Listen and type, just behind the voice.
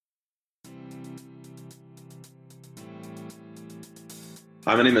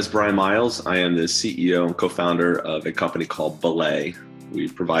Hi, my name is Brian Miles. I am the CEO and co-founder of a company called Belay. We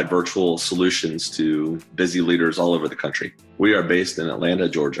provide virtual solutions to busy leaders all over the country. We are based in Atlanta,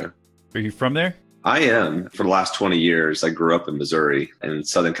 Georgia. Are you from there? I am. For the last 20 years, I grew up in Missouri and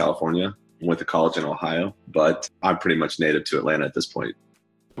Southern California. Went to college in Ohio, but I'm pretty much native to Atlanta at this point.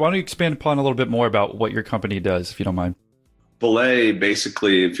 Why don't you expand upon a little bit more about what your company does, if you don't mind? Belay,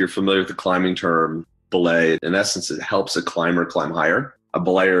 basically, if you're familiar with the climbing term, belay, in essence, it helps a climber climb higher. A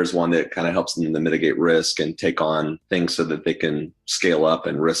belayer is one that kind of helps them to mitigate risk and take on things so that they can scale up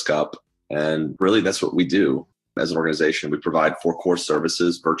and risk up. And really, that's what we do. As an organization, we provide 4 core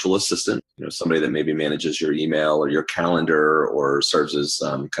services: virtual assistant, somebody that maybe manages your email or your calendar or serves as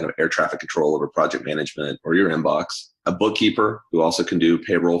kind of air traffic control over project management or your inbox. A bookkeeper who also can do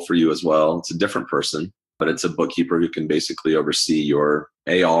payroll for you as well. It's a different person, but it's a bookkeeper who can basically oversee your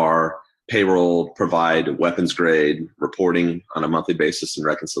AR, payroll, provide weapons grade reporting on a monthly basis and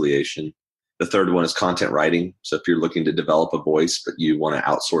reconciliation. The third one is content writing. So if you're looking to develop a voice, but you want to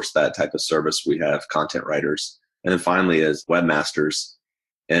outsource that type of service, we have content writers. And then finally is webmasters.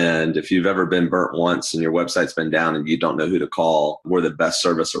 And if you've ever been burnt once and your website's been down and you don't know who to call, we're the best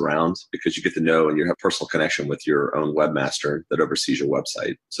service around because you get to know and you have personal connection with your own webmaster that oversees your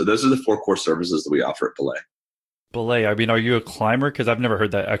website. So those are the 4 core services that we offer at Belay. Belay, are you a climber? Because I've never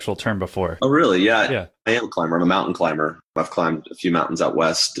heard that actual term before. Oh, really? Yeah. I am a climber. I'm a mountain climber. I've climbed a few mountains out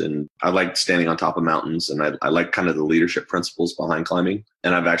west, and I like standing on top of mountains, and I like kind of the leadership principles behind climbing.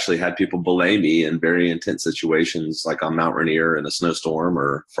 And I've actually had people belay me in very intense situations, like on Mount Rainier in a snowstorm,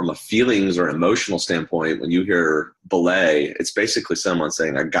 or from a feelings or emotional standpoint. When you hear belay, it's basically someone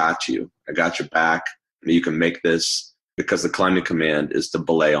saying, I got you. I got your back. You can make this, because the climbing command is to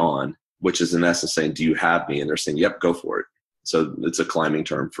belay on, which is in essence saying, do you have me? And they're saying, yep, go for it. So it's a climbing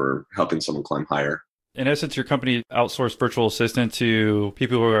term for helping someone climb higher. In essence, your company outsourced virtual assistant to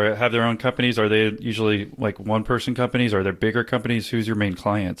people who have their own companies. Are they usually like one-person companies? Are they bigger companies? Who's your main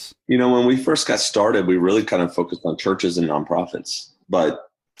clients? When we first got started, we really kind of focused on churches and nonprofits. But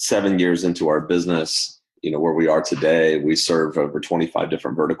 7 years into our business, where we are today, we serve over 25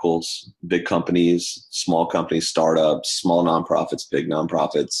 different verticals: big companies, small companies, startups, small nonprofits, big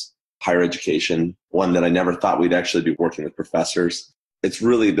nonprofits, higher education. One that I never thought we'd actually be working with professors. It's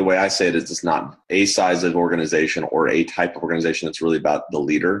really, the way I say it is, it's not a size of organization or a type of organization. It's really about the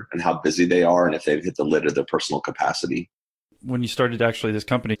leader and how busy they are and if they've hit the limit of their personal capacity. When you started actually this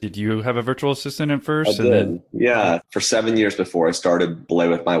company, did you have a virtual assistant at first? I did. Yeah. For 7 years before I started Belay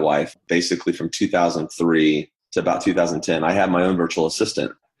with my wife, basically from 2003 to about 2010, I had my own virtual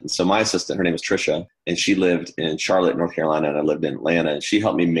assistant. And so my assistant, her name is Trisha, and she lived in Charlotte, North Carolina, and I lived in Atlanta. And she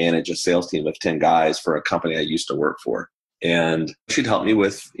helped me manage a sales team of 10 guys for a company I used to work for. And she'd help me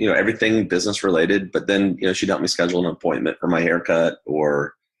with, everything business related, but then, she'd help me schedule an appointment for my haircut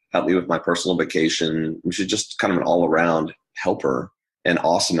or help me with my personal vacation. She's just kind of an all around helper and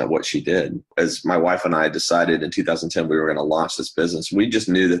awesome at what she did. As my wife and I decided in 2010, we were going to launch this business, we just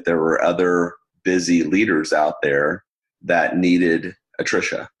knew that there were other busy leaders out there that needed a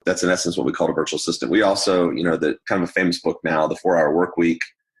Trisha. That's in essence what we called a virtual assistant. We also, the kind of a famous book now, The 4-Hour Workweek,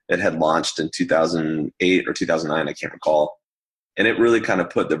 it had launched in 2008 or 2009, I can't recall. And it really kind of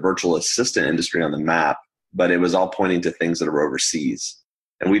put the virtual assistant industry on the map, but it was all pointing to things that are overseas.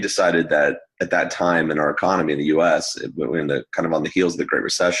 And we decided that at that time in our economy in the US, kind of on the heels of the Great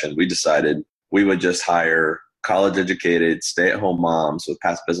Recession, we decided we would just hire college educated, stay-at-home moms with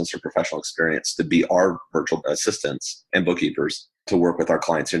past business or professional experience to be our virtual assistants and bookkeepers to work with our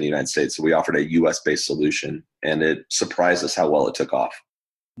clients here in the United States. So we offered a US-based solution, and it surprised us how well it took off.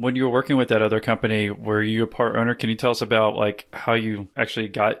 When you were working with that other company, were you a part owner? Can you tell us about how you actually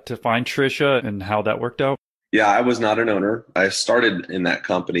got to find Trisha and how that worked out? Yeah, I was not an owner. I started in that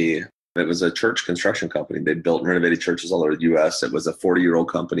company. It was a church construction company. They built and renovated churches all over the U.S. It was a 40-year-old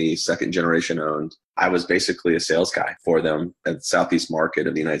company, second generation owned. I was basically a sales guy for them at the Southeast market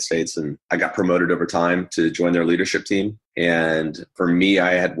of the United States. And I got promoted over time to join their leadership team. And for me,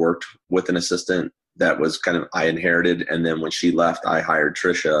 I had worked with an assistant that was I inherited. And then when she left, I hired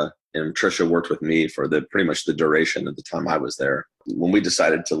Trisha, and Trisha worked with me for pretty much the duration of the time I was there. When we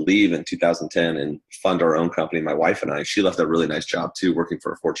decided to leave in 2010 and fund our own company, my wife and I, she left a really nice job too, working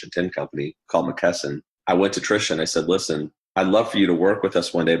for a Fortune 10 company called McKesson. I went to Trisha and I said, listen, I'd love for you to work with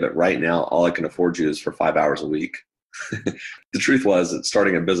us one day, but right now, all I can afford you is for 5 hours a week. The truth was that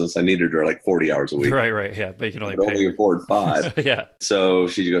starting a business, I needed her 40 hours a week. Right. Yeah. But you can only afford 5. Yeah. So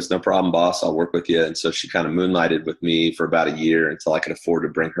she goes, no problem, boss. I'll work with you. And so she kind of moonlighted with me for about a year until I could afford to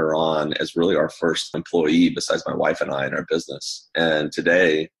bring her on as really our first employee besides my wife and I in our business. And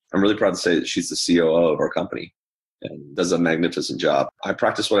today, I'm really proud to say that she's the COO of our company. and does a magnificent job. I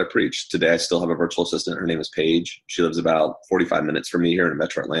practice what I preach. Today, I still have a virtual assistant. Her name is Paige. She lives about 45 minutes from me here in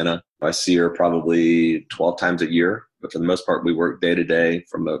Metro Atlanta. I see her probably 12 times a year. But for the most part, we work day to day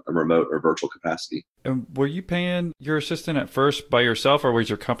from a remote or virtual capacity. And were you paying your assistant at first by yourself, or was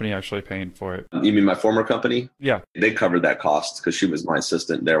your company actually paying for it? You mean my former company? Yeah. They covered that cost because she was my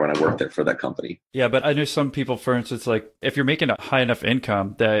assistant there when I worked there for that company. Yeah, but I know some people, for instance, like if you're making a high enough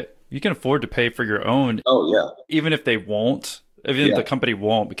income that you can afford to pay for your own. Oh, yeah. Even if they won't. Even if the company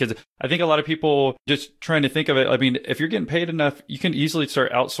won't, because I think a lot of people just trying to think of it. I mean, if you're getting paid enough, you can easily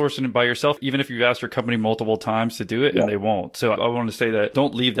start outsourcing it by yourself, even if you've asked your company multiple times to do it and they won't. So I want to say that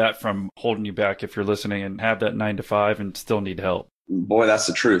don't leave that from holding you back if you're listening and have that 9 to 5 and still need help. Boy, that's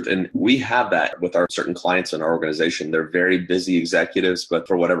the truth. And we have that with our certain clients in our organization. They're very busy executives, but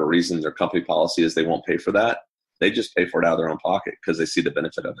for whatever reason, their company policy is they won't pay for that. They just pay for it out of their own pocket because they see the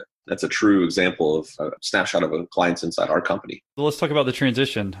benefit of it. That's a true example of a snapshot of a client's inside our company. Well, let's talk about the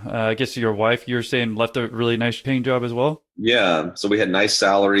transition. I guess your wife, you're saying, left a really nice paying job as well? Yeah. So we had nice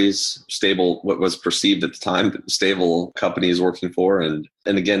salaries, stable, what was perceived at the time, stable companies working for. And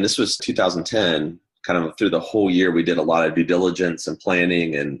again, this was 2010. Kind of through the whole year, we did a lot of due diligence and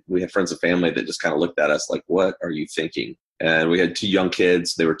planning. And we had friends and family that just kind of looked at us like, what are you thinking? And we had 2 young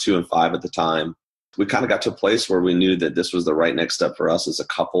kids. They were 2 and 5 at the time. We kind of got to a place where we knew that this was the right next step for us as a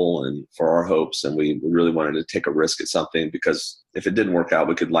couple and for our hopes. And we really wanted to take a risk at something because if it didn't work out,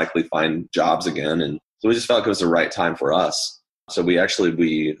 we could likely find jobs again. And so we just felt like it was the right time for us. So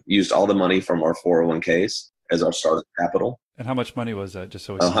we used all the money from our 401ks as our startup capital. And how much money was that? Just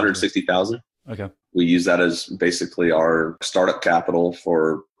so $160,000. Okay. We used that as basically our startup capital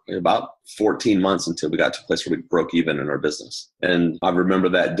for about 14 months until we got to a place where we broke even in our business. And I remember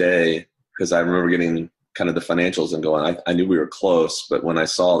that day, because I remember getting kind of the financials and going, I knew we were close, but when I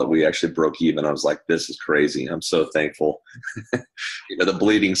saw that we actually broke even, I was like, this is crazy. I'm so thankful. The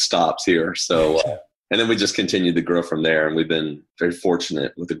bleeding stops here. So, and then we just continued to grow from there. And we've been very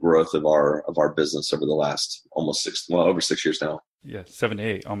fortunate with the growth of our business over the last over 6 years now. Yeah. 7 to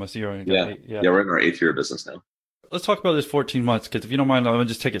 8, almost a year. Yeah. We're in our 8th year of business now. Let's talk about this 14 months, because if you don't mind, I'm going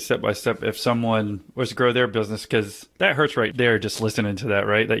to just take it step by step. If someone was to grow their business, because that hurts right there, just listening to that,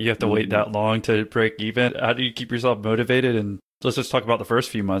 right? That you have to wait that long to break even. How do you keep yourself motivated? And let's just talk about the first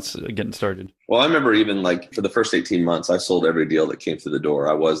few months getting started. Well, I remember even like for the first 18 months, I sold every deal that came through the door.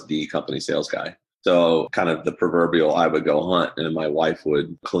 I was the company sales guy. So kind of the proverbial, I would go hunt and my wife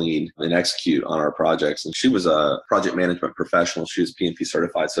would clean and execute on our projects. And she was a project management professional. She was PMP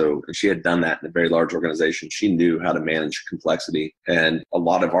certified. So and she had done that in a very large organization. She knew how to manage complexity. And a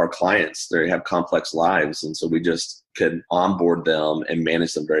lot of our clients, they have complex lives. And so we just could onboard them and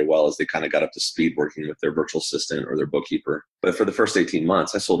manage them very well as they kind of got up to speed working with their virtual assistant or their bookkeeper. But for the first 18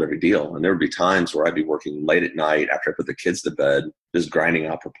 months, I sold every deal. And there would be times where I'd be working late at night after I put the kids to bed, just grinding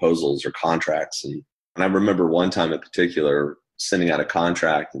out proposals or contracts. And I remember one time in particular, sending out a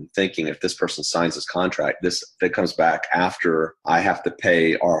contract and thinking if this person signs this contract, that comes back after I have to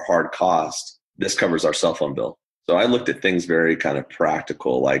pay our hard cost, this covers our cell phone bill. So I looked at things very kind of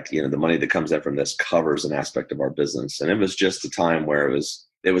practical, like, the money that comes in from this covers an aspect of our business. And it was just a time where it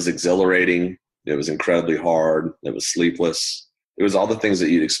was exhilarating. It was incredibly hard. It was sleepless. It was all the things that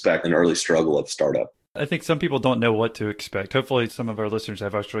you'd expect an early struggle of startup. I think some people don't know what to expect. Hopefully some of our listeners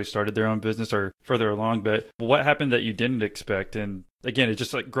have actually started their own business or further along, but what happened that you didn't expect? And again, it's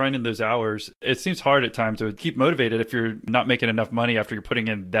just like grinding those hours. It seems hard at times to keep motivated if you're not making enough money after you're putting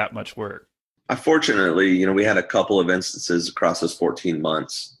in that much work. Fortunately, we had a couple of instances across those 14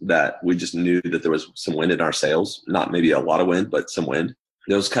 months that we just knew that there was some wind in our sails, not maybe a lot of wind, but some wind.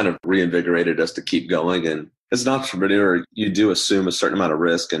 Those kind of reinvigorated us to keep going. And as an entrepreneur, you do assume a certain amount of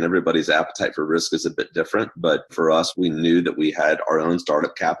risk, and everybody's appetite for risk is a bit different. But for us, we knew that we had our own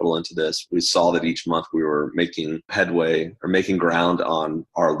startup capital into this. We saw that each month we were making headway or making ground on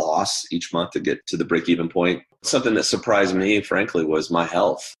our loss each month to get to the break-even point. Something that surprised me, frankly, was my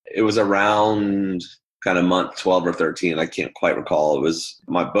health. It was around kind of month 12 or 13. I can't quite recall. It was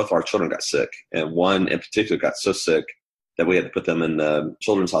both our children got sick, and one in particular got so sick that we had to put them in the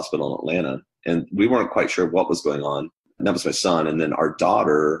children's hospital in Atlanta. And we weren't quite sure what was going on. And that was my son. And then our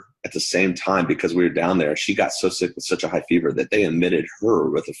daughter, at the same time, because we were down there, she got so sick with such a high fever that they admitted her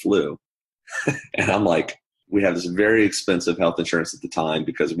with the flu. And I'm like, we have this very expensive health insurance at the time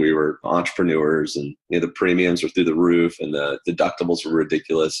because we were entrepreneurs, and the premiums were through the roof and the deductibles were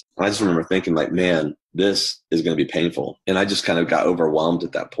ridiculous. And I just remember thinking like, man, this is going to be painful. And I just kind of got overwhelmed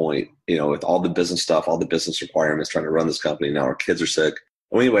at that point, with all the business stuff, all the business requirements, trying to run this company. Now our kids are sick.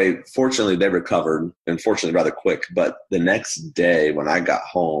 Well, anyway, fortunately, they recovered, and fortunately rather quick. But the next day when I got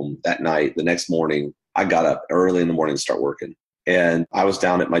home that night, the next morning, I got up early in the morning to start working. And I was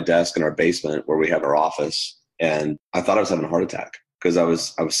down at my desk in our basement where we have our office. And I thought I was having a heart attack because I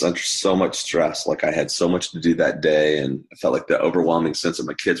was under so much stress. Like I had so much to do that day. And I felt like the overwhelming sense that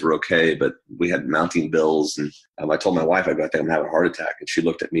my kids were okay, but we had mounting bills. And I told my wife, I think I'm having a heart attack. And she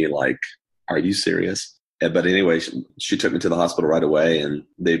looked at me like, are you serious? But anyway, she took me to the hospital right away and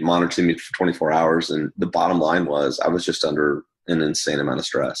they monitored me for 24 hours. And the bottom line was I was just under an insane amount of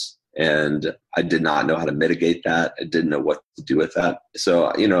stress. And I did not know how to mitigate that. I didn't know what to do with that.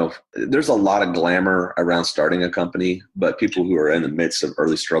 So, there's a lot of glamour around starting a company, but people who are in the midst of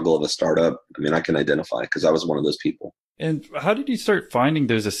early struggle of a startup, I can identify because I was one of those people. And how did you start finding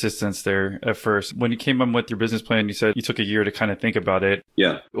those assistants there at first? When you came up with your business plan, you said you took a year to kind of think about it.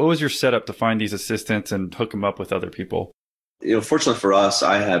 Yeah. What was your setup to find these assistants and hook them up with other people? Fortunately for us,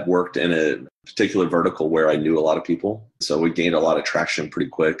 I had worked in a particular vertical where I knew a lot of people. So we gained a lot of traction pretty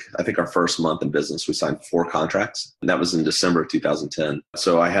quick. I think our first month in business, we signed 4 contracts. And that was in December of 2010.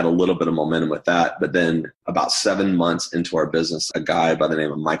 So I had a little bit of momentum with that. But then about 7 months into our business, a guy by the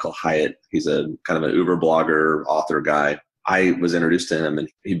name of Michael Hyatt, he's a kind of an Uber blogger, author guy. I was introduced to him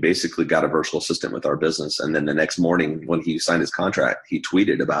and he basically got a virtual assistant with our business. And then the next morning when he signed his contract, he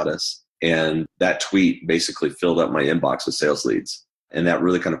tweeted about us. And that tweet basically filled up my inbox with sales leads. And that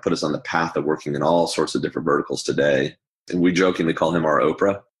really kind of put us on the path of working in all sorts of different verticals today. And we jokingly call him our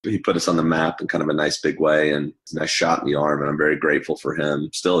Oprah. He put us on the map in kind of a nice big way and it's a nice shot in the arm. And I'm very grateful for him.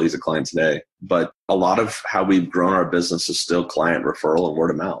 Still, he's a client today. But a lot of how we've grown our business is still client referral and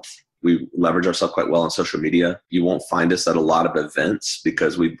word of mouth. We leverage ourselves quite well on social media. You won't find us at a lot of events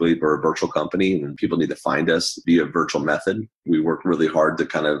because we believe we're a virtual company and people need to find us via virtual method. We work really hard to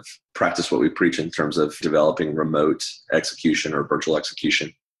kind of practice what we preach in terms of developing remote execution or virtual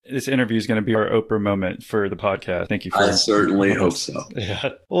execution. This interview is going to be our Oprah moment for the podcast. Thank you for I certainly hope so.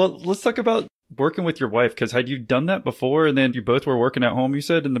 Yeah. Well, let's talk about working with your wife, because had you done that before and then you both were working at home, you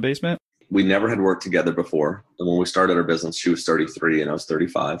said, in the basement? We never had worked together before. And when we started our business, she was 33 and I was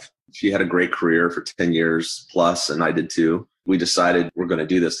 35. She had a great career for 10 years plus, and I did too. We decided we're going to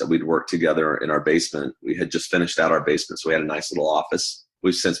do this, that we'd work together in our basement. We had just finished out our basement, so we had a nice little office.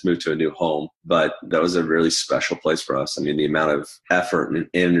 We've since moved to a new home, but that was a really special place for us. The amount of effort and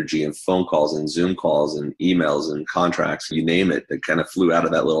energy and phone calls and Zoom calls and emails and contracts, you name it, that kind of flew out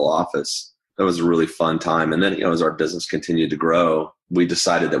of that little office. That was a really fun time. And then, as our business continued to grow, we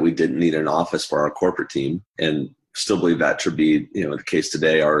decided that we didn't need an office for our corporate team, and still believe that to be, the case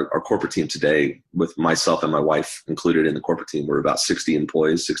today. Our corporate team today, with myself and my wife included in the corporate team, we're about 60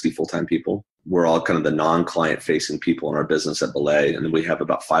 employees, 60 full-time people. We're all kind of the non-client facing people in our business at Belay. And then we have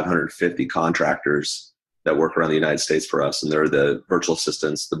about 550 contractors that work around the United States for us. And they're the virtual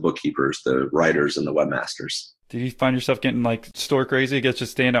assistants, the bookkeepers, the writers, and the webmasters. Do you find yourself getting store crazy, I guess,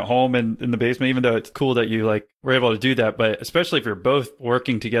 just staying at home and in the basement, even though it's cool that you were able to do that, but especially if you're both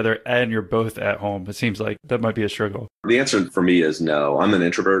working together and you're both at home, it seems like that might be a struggle. The answer for me is no. I'm an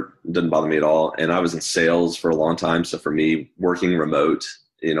introvert. It doesn't bother me at all. And I was in sales for a long time. So for me, working remote,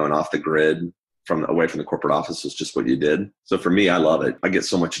 and off the grid away from the corporate office was just what you did. So for me, I love it. I get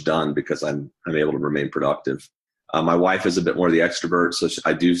so much done because I'm able to remain productive. My wife is a bit more the extrovert, so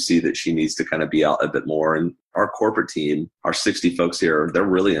I do see that she needs to kind of be out a bit more. And our corporate team, our 60 folks here,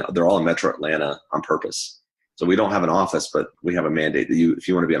 they're all in Metro Atlanta on purpose. So we don't have an office, but we have a mandate that if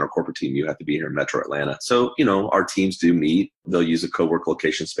you want to be on our corporate team, you have to be here in Metro Atlanta. So, our teams do meet. They'll use a co-work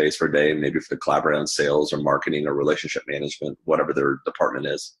location space for a day, maybe for the collaborate on sales or marketing or relationship management, whatever their department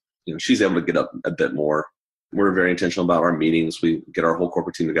is. She's able to get up a bit more. We're very intentional about our meetings. We get our whole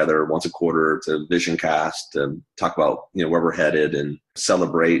corporate team together once a quarter to vision cast, to talk about where we're headed and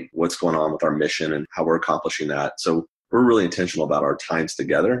celebrate what's going on with our mission and how we're accomplishing that. So we're really intentional about our times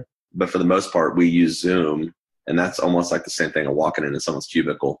together. But for the most part, we use Zoom, and that's almost like the same thing of walking into someone's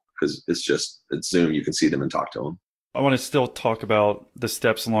cubicle because it's Zoom. You can see them and talk to them. I want to still talk about the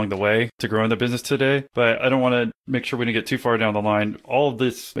steps along the way to growing the business today, but I don't want to make sure we don't get too far down the line. All of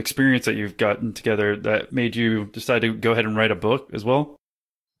this experience that you've gotten together that made you decide to go ahead and write a book as well?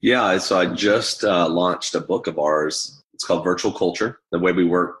 Yeah, so I just launched a book of ours. It's called Virtual Culture. The Way We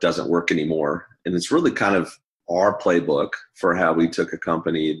Work Doesn't Work Anymore. And it's really kind of our playbook for how we took a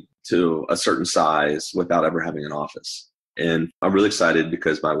company to a certain size without ever having an office. And I'm really excited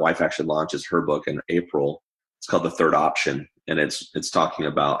because my wife actually launches her book in April. It's called The Third Option, and it's talking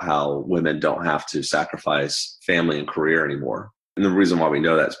about how women don't have to sacrifice family and career anymore. And the reason why we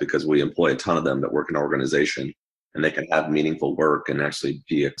know that is because we employ a ton of them that work in our organization, and they can have meaningful work and actually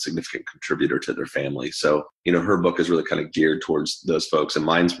be a significant contributor to their family. So, her book is really kind of geared towards those folks, and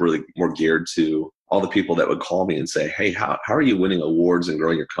mine's really more geared to all the people that would call me and say, hey, how are you winning awards and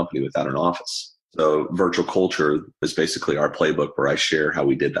growing your company without an office? So virtual culture is basically our playbook where I share how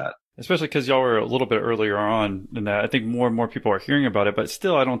we did that. Especially because y'all were a little bit earlier on than that. I think more and more people are hearing about it, but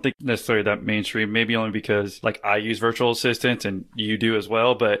still, I don't think necessarily that mainstream, maybe only because like I use virtual assistants and you do as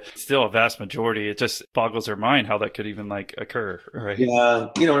well, but still a vast majority, it just boggles their mind how that could even like occur, right? Yeah.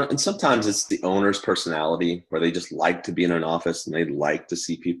 And sometimes it's the owner's personality where they just like to be in an office and they like to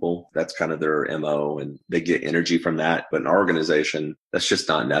see people. That's kind of their MO and they get energy from that. But in our organization, that's just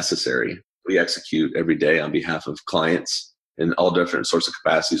not necessary. We execute every day on behalf of clients in all different sorts of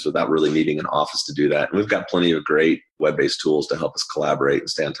capacities without really needing an office to do that. And we've got plenty of great web-based tools to help us collaborate and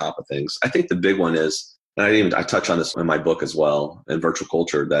stay on top of things. I think the big one is, and I touch on this in my book as well, in Virtual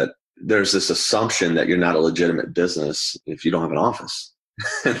Culture, that there's this assumption that you're not a legitimate business if you don't have an office.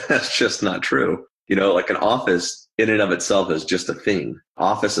 And that's just not true. Like an office in and of itself is just a thing.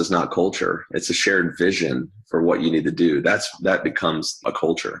 Office is not culture. It's a shared vision for what you need to do. That becomes a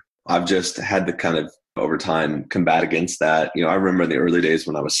culture. I've just had to kind of over time combat against that. I remember in the early days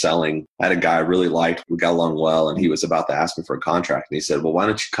when I was selling, I had a guy I really liked. We got along well, and he was about to ask me for a contract. And he said, well, why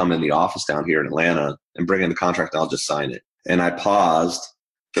don't you come in the office down here in Atlanta and bring in the contract and I'll just sign it. And I paused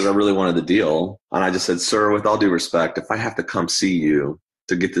because I really wanted the deal. And I just said, sir, with all due respect, if I have to come see you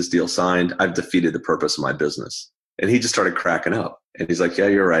to get this deal signed, I've defeated the purpose of my business. And he just started cracking up. And he's like, yeah,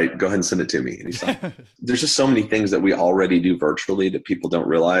 you're right. Go ahead and send it to me. And he's like, there's just so many things that we already do virtually that people don't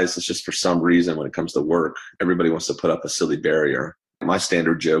realize. It's just for some reason when it comes to work, everybody wants to put up a silly barrier. My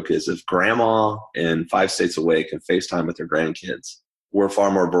standard joke is if grandma in 5 states away can FaceTime with her grandkids, we're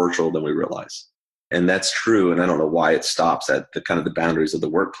far more virtual than we realize. And that's true. And I don't know why it stops at the kind of the boundaries of the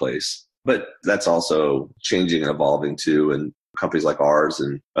workplace, but that's also changing and evolving too. And companies like ours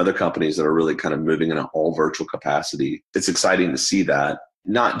and other companies that are really kind of moving in an all virtual capacity. It's exciting to see that,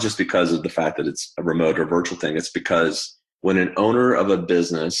 not just because of the fact that it's a remote or virtual thing. It's because when an owner of a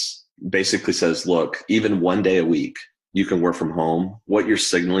business basically says, look, even one day a week, you can work from home, what you're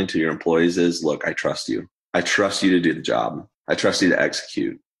signaling to your employees is, look, I trust you. I trust you to do the job. I trust you to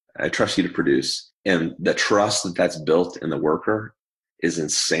execute. I trust you to produce. And the trust that's built in the worker is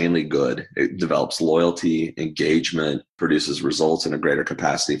insanely good. It develops loyalty, engagement, produces results in a greater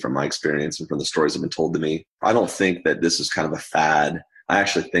capacity from my experience and from the stories that have been told to me. I don't think that this is kind of a fad. I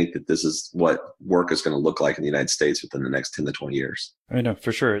actually think that this is what work is going to look like in the United States within the next 10 to 20 years. I know,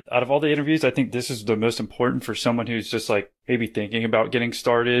 for sure. Out of all the interviews, I think this is the most important for someone who's just like maybe thinking about getting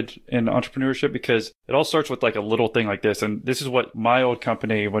started in entrepreneurship, because it all starts with like a little thing like this. And this is what my old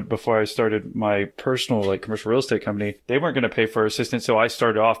company, before I started my personal like commercial real estate company, they weren't going to pay for assistants. So I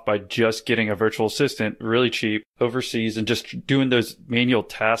started off by just getting a virtual assistant really cheap overseas and just doing those manual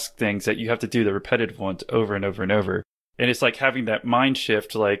task things that you have to do, the repetitive ones over and over and over. And it's like having that mind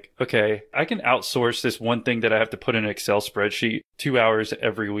shift, like, okay, I can outsource this one thing that I have to put in an Excel spreadsheet 2 hours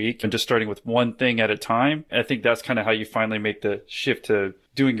every week and just starting with one thing at a time. And I think that's kind of how you finally make the shift to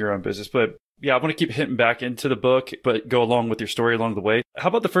doing your own business. But yeah, I want to keep hitting back into the book, but go along with your story along the way. How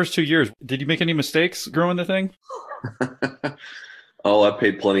about the first 2 years? Did you make any mistakes growing the thing? Oh, I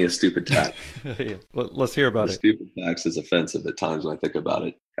paid plenty of stupid tax. Yeah. Let's hear about it. Stupid tax is offensive at times when I think about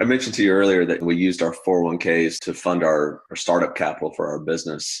it. I mentioned to you earlier that we used our 401ks to fund our startup capital for our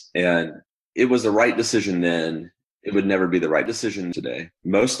business. And it was the right decision then. It would never be the right decision today,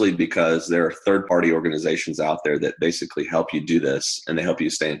 mostly because there are third-party organizations out there that basically help you do this, and they help you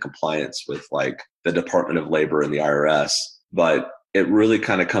stay in compliance with like the Department of Labor and the IRS. But it really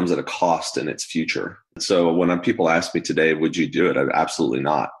kind of comes at a cost in its future. So when people ask me today, would you do it? Absolutely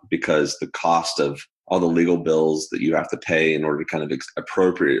not, because the cost of all the legal bills that you have to pay in order to kind of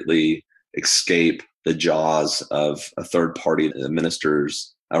appropriately escape the jaws of a third party that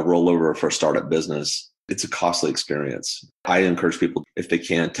administers a rollover for a startup business, it's a costly experience. I encourage people, if they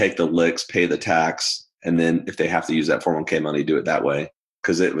can, take the licks, pay the tax, and then if they have to use that 401k money, do it that way,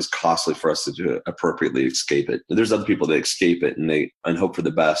 because it was costly for us to appropriately escape it. There's other people that escape it and hope for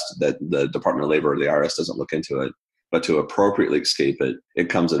the best that the Department of Labor or the IRS doesn't look into it. But to appropriately escape it, it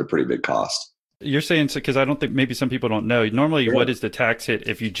comes at a pretty big cost. You're saying, because I don't think maybe some people don't know, normally What is the tax hit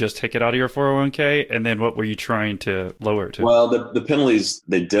if you just take it out of your 401k? And then what were you trying to lower it to? Well, the penalties,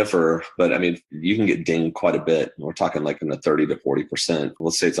 they differ, but I mean, you can get dinged quite a bit. We're talking like in the 30 to 40%.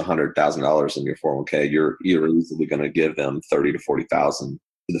 Let's say it's $100,000 in your 401k. You're easily going to give them 30 to 40,000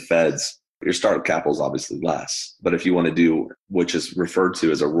 to the feds. Your startup capital is obviously less. But if you want to do, which is referred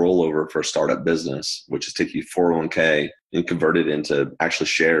to as a rollover for a startup business, which is take your 401k and convert it into actually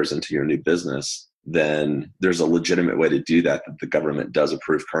shares into your new business, then there's a legitimate way to do that the government does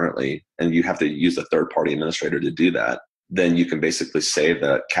approve currently. And you have to use a third-party administrator to do that. Then you can basically save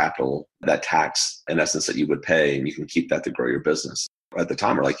that capital, that tax, in essence, that you would pay, and you can keep that to grow your business. At the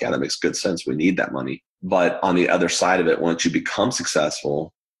time, we're like, yeah, that makes good sense. We need that money. But on the other side of it, once you become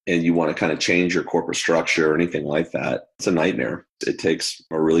successful and you want to kind of change your corporate structure or anything like that, it's a nightmare. It takes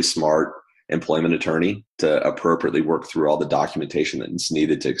a really smart employment attorney to appropriately work through all the documentation that's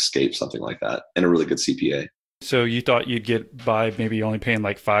needed to escape something like that, and a really good CPA. So you thought you'd get by maybe only paying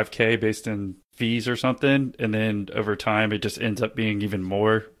like $5,000 based on fees or something, and then over time it just ends up being even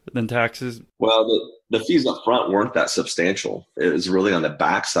more than taxes? Well, the fees up front weren't that substantial. It was really on the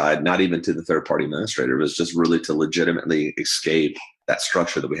backside, not even to the third-party administrator. It was just really to legitimately escape that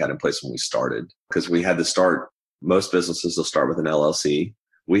structure that we had in place when we started. Because we had to start, most businesses will start with an LLC.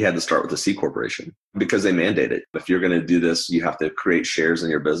 We had to start with a C corporation because they mandate it. If you're going to do this, you have to create shares in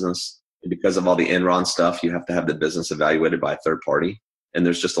your business. And because of all the Enron stuff, you have to have the business evaluated by a third party. And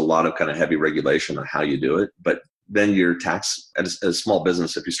there's just a lot of kind of heavy regulation on how you do it. But then your tax, as a small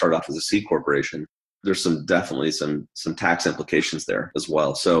business, if you start off as a C corporation, there's definitely some tax implications there as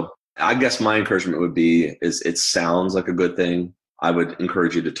well. So I guess my encouragement would be is it sounds like a good thing. I would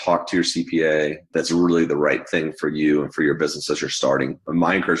encourage you to talk to your CPA. That's really the right thing for you and for your business as you're starting. But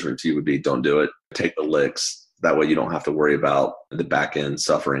my encouragement to you would be don't do it. Take the licks. That way you don't have to worry about the back end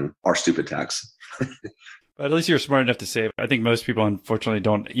suffering our stupid tax. But at least you're smart enough to save. I think most people, unfortunately,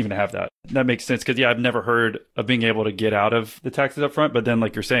 don't even have that. That makes sense because, yeah, I've never heard of being able to get out of the taxes up front. But then,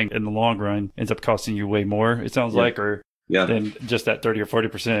 like you're saying, in the long run, ends up costing you way more, it sounds like, or than just that 30 or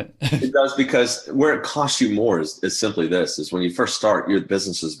 40%. It does, because where it costs you more is simply this, is when you first start, your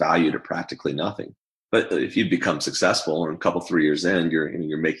business is valued at practically nothing. But if you become successful and a couple, 3 years in,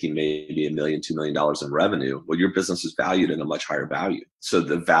 you're making maybe $1 million, $2 million in revenue. Well, your business is valued at a much higher value. So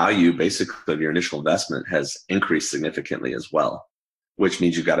the value basically of your initial investment has increased significantly as well, which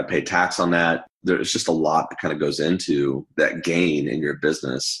means you've got to pay tax on that. There's just a lot that kind of goes into that gain in your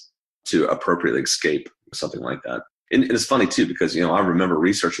business to appropriately escape something like that. And it's funny too, because, I remember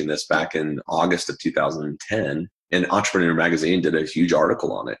researching this back in August of 2010. And Entrepreneur Magazine did a huge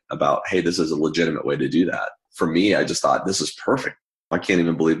article on it about, hey, this is a legitimate way to do that. For me, I just thought, this is perfect. I can't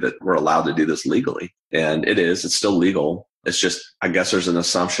even believe that we're allowed to do this legally. And it is. It's still legal. It's just, I guess there's an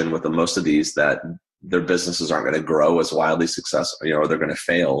assumption with most of these that their businesses aren't going to grow as wildly successful, or they're going to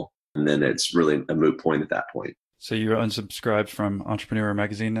fail. And then it's really a moot point at that point. So you're unsubscribed from Entrepreneur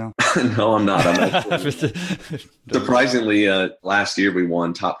Magazine now? No, I'm not. Surprisingly, last year we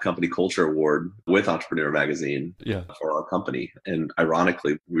won Top Company Culture Award with Entrepreneur Magazine for our company. And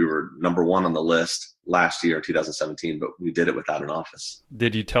ironically, we were number one on the list last year, 2017, but we did it without an office.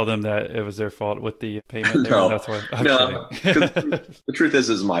 Did you tell them that it was their fault with the payment? No, That's why. No. The truth is,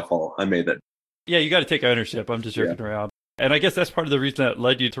 it's my fault. I made that. Yeah, you got to take ownership. I'm just joking around. And I guess that's part of the reason that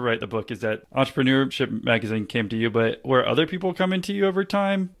led you to write the book, is that Entrepreneurship Magazine came to you, but were other people coming to you over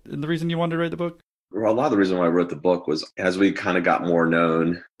time? And the reason you wanted to write the book? Well, a lot of the reason why I wrote the book was as we kind of got more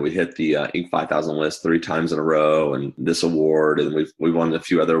known, we hit the Inc. 5000 list 3 times in a row, and this award, and we won a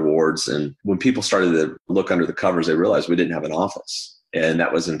few other awards. And when people started to look under the covers, they realized we didn't have an office. And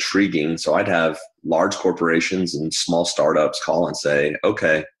that was intriguing. So I'd have large corporations and small startups call and say,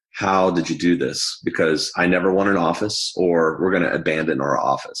 okay, how did you do this? Because I never want an office, or we're going to abandon our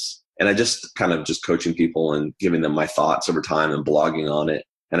office. And I just kind of coaching people and giving them my thoughts over time and blogging on it.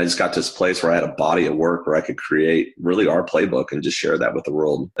 And I just got to this place where I had a body of work where I could create really our playbook and just share that with the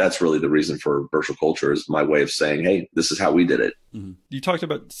world. That's really the reason for Virtual Culture, is my way of saying, hey, this is how we did it. Mm-hmm. You talked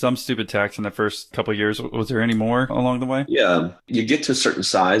about some stupid tax in the first couple of years. Was there any more along the way? Yeah. You get to a certain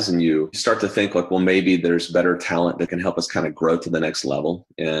size and you start to think like, well, maybe there's better talent that can help us kind of grow to the next level.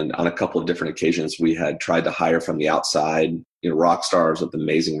 And on a couple of different occasions, we had tried to hire from the outside, rock stars with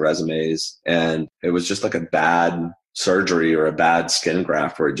amazing resumes. And it was just like a bad surgery or a bad skin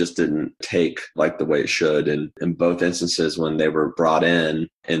graft where it just didn't take like the way it should. And in both instances, when they were brought in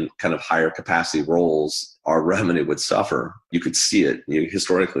kind of higher capacity roles, our revenue would suffer. You could see it.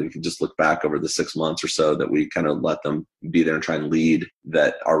 Historically, you could just look back over the 6 months or so that we kind of let them be there and try and lead,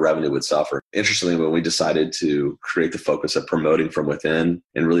 that our revenue would suffer. Interestingly, when we decided to create the focus of promoting from within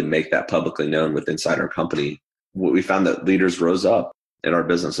and really make that publicly known inside our company, we found that leaders rose up in our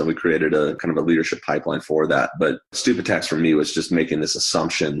business, and we created a kind of a leadership pipeline for that. But stupid tax for me was just making this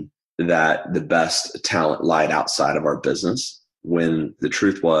assumption that the best talent lied outside of our business, when the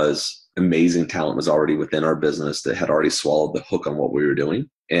truth was amazing talent was already within our business that had already swallowed the hook on what we were doing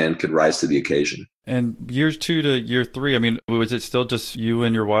and could rise to the occasion. And years 2 to year 3, I mean, was it still just you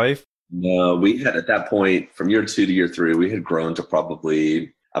and your wife? No, we had at that point, from year 2 to year 3, we had grown to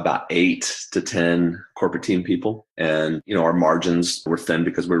probably about 8 to 10 corporate team people. And, our margins were thin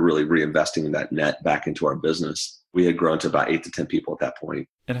because we're really reinvesting that net back into our business. We had grown to about 8 to 10 people at that point.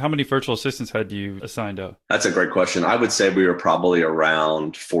 And how many virtual assistants had you assigned up? That's a great question. I would say we were probably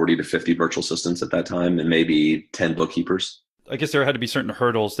around 40 to 50 virtual assistants at that time and maybe 10 bookkeepers. I guess there had to be certain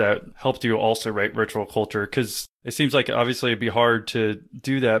hurdles that helped you also write virtual culture, because it seems like obviously it'd be hard to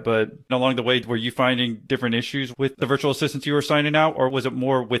do that, but along the way, were you finding different issues with the virtual assistants you were signing out, or was it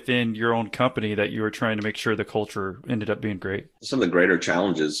more within your own company that you were trying to make sure the culture ended up being great? Some of the greater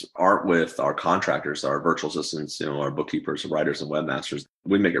challenges aren't with our contractors, our virtual assistants, our bookkeepers, writers, and webmasters.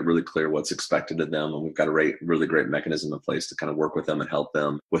 We make it really clear what's expected of them, and we've got a really great mechanism in place to kind of work with them and help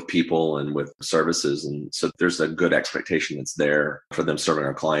them with people and with services. And so there's a good expectation that's there for them serving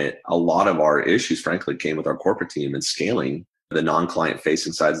our client. A lot of our issues, frankly, came with our corporate team and scaling the non-client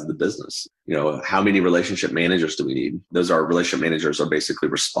facing sides of the business. How many relationship managers do we need? Our relationship managers are basically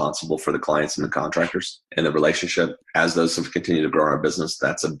responsible for the clients and the contractors and the relationship. As those have continued to grow in our business,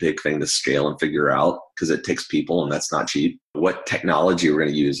 that's a big thing to scale and figure out, because it takes people and that's not cheap. What technology we're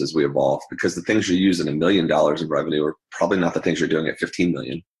going to use as we evolve, because the things you use in $1 million in revenue are probably not the things you're doing at 15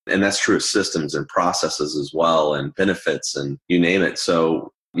 million. And that's true of systems and processes as well, and benefits and you name it.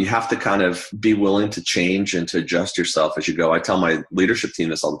 So you have to kind of be willing to change and to adjust yourself as you go. I tell my leadership team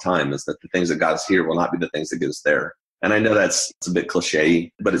this all the time, is that the things that got us here will not be the things that get us there. And I know it's a bit cliche,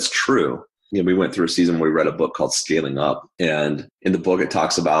 but it's true. We went through a season where we read a book called Scaling Up. And in the book, it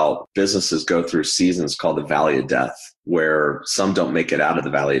talks about businesses go through seasons called the Valley of Death, where some don't make it out of the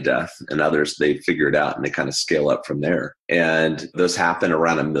Valley of Death and others, they figure it out and they kind of scale up from there. And those happen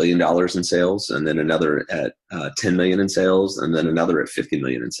around $1 million in sales, and then another at 10 million in sales, and then another at 50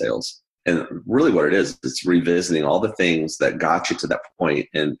 million in sales. And really what it is, it's revisiting all the things that got you to that point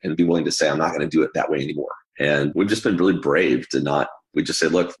and be willing to say, I'm not going to do it that way anymore. And we've just been really brave to not. We just say,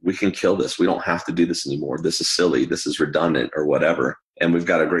 look, we can kill this. We don't have to do this anymore. This is silly. This is redundant or whatever. And we've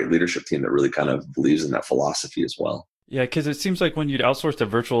got a great leadership team that really kind of believes in that philosophy as well. Yeah, because it seems like when you'd outsource a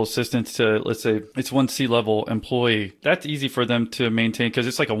virtual assistant to, let's say, it's one C-level employee, that's easy for them to maintain because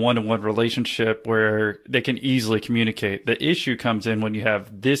it's like a one-to-one relationship where they can easily communicate. The issue comes in when you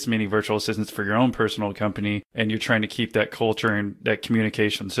have this many virtual assistants for your own personal company and you're trying to keep that culture and that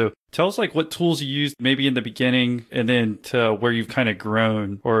communication. So tell us like what tools you used maybe in the beginning and then to where you've kind of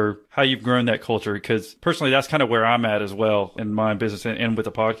grown or how you've grown that culture. Because personally, that's kind of where I'm at as well in my business and with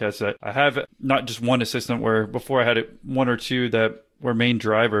the podcast, that I have not just one assistant where before I had one or two that were main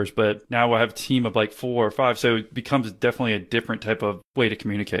drivers, but now I have a team of like 4 or 5. So it becomes definitely a different type of way to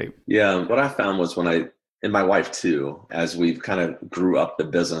communicate. Yeah. What I found was and my wife too, as we've kind of grew up the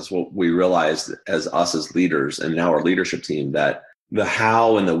business, what we realized as us as leaders and now our leadership team, that the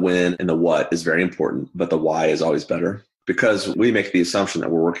how and the when and the what is very important, but the why is always better, because we make the assumption that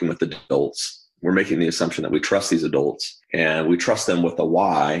we're working with adults. We're making the assumption that we trust these adults and we trust them with the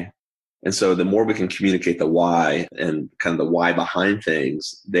why. And so the more we can communicate the why and kind of the why behind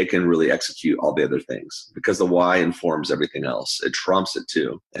things, they can really execute all the other things, because the why informs everything else. It trumps it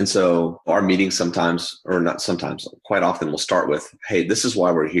too. And so our meetings sometimes, or not sometimes, quite often we'll start with, hey, this is why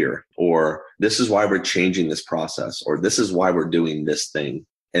we're here, or this is why we're changing this process, or this is why we're doing this thing.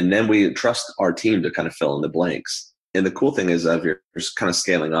 And then we trust our team to kind of fill in the blanks. And the cool thing is that if you're just kind of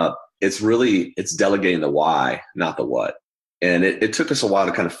scaling up, it's delegating the why, not the what. And it took us a while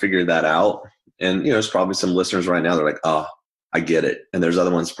to kind of figure that out. And, there's probably some listeners right now, they're like, oh, I get it. And there's other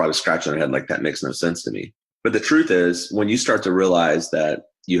ones probably scratching their head like, that makes no sense to me. But the truth is, when you start to realize that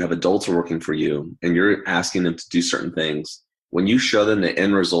you have adults working for you and you're asking them to do certain things, when you show them the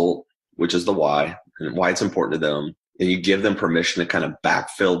end result, which is the why and why it's important to them, and you give them permission to kind of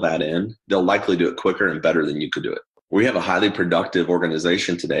backfill that in, they'll likely do it quicker and better than you could do it. We have a highly productive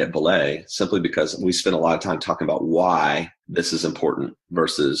organization today at Belay simply because we spend a lot of time talking about why this is important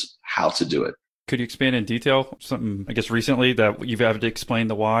versus how to do it. Could you expand in detail something, I guess, recently that you've had to explain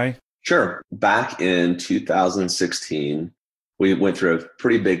the why? Sure. Back in 2016, we went through a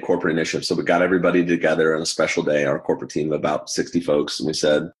pretty big corporate initiative. So we got everybody together on a special day, our corporate team of about 60 folks. And we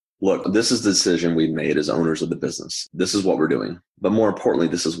said, look, this is the decision we've made as owners of the business. This is what we're doing. But more importantly,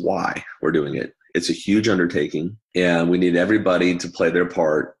 this is why we're doing it. It's a huge undertaking and we need everybody to play their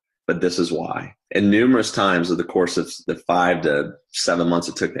part, but this is why. And numerous times over the course of the 5 to 7 months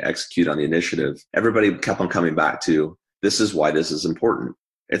it took to execute on the initiative, everybody kept on coming back to, this is why this is important.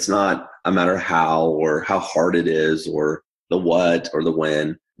 It's not a matter how or how hard it is or the what or the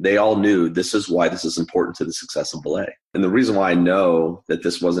when. They all knew this is why this is important to the success of Belay. And the reason why I know that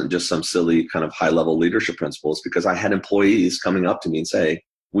this wasn't just some silly kind of high-level leadership principle is because I had employees coming up to me and say,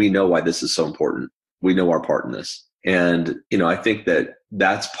 we know why this is so important. We know our part in this. And, I think that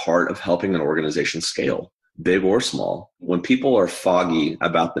that's part of helping an organization scale. big or small. When people are foggy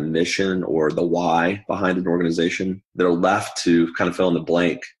about the mission or the why behind an organization, they're left to kind of fill in the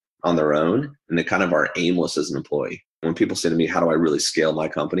blank on their own, and they kind of are aimless as an employee. When people say to me, how do I really scale my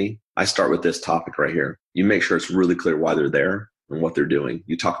company? I start with this topic right here. You make sure it's really clear why they're there and what they're doing.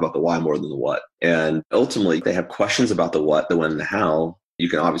 You talk about the why more than the what. And ultimately, they have questions about the what, the when, and the how. You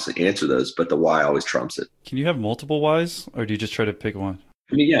can obviously answer those, but the why always trumps it. Can you have multiple whys, or do you just try to pick one?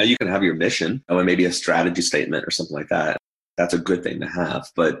 I mean, yeah, you can have your mission and maybe a strategy statement or something like that. That's a good thing to have,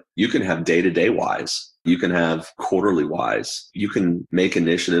 but you can have day-to-day whys. You can have quarterly whys. You can make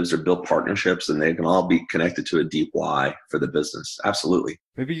initiatives or build partnerships, and they can all be connected to a deep why for the business. Absolutely.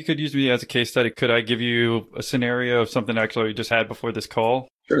 Maybe you could use me as a case study. Could I give you a scenario of something actually we just had before this call?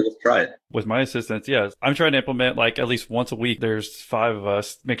 Sure, let's try it. With my assistants, yes. I'm trying to implement like at least once a week. There's 5 of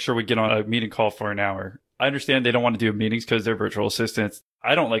us. Make sure we get on a meeting call for an hour. I understand they don't want to do meetings because they're virtual assistants.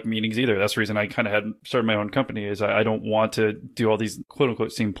 I don't like meetings either. That's the reason I kind of had started my own company is I don't want to do all these quote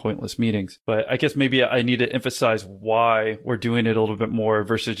unquote seem pointless meetings. But I guess maybe I need to emphasize why we're doing it a little bit more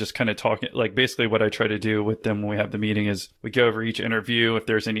versus just kind of talking. Like basically what I try to do with them when we have the meeting is we go over each interview. If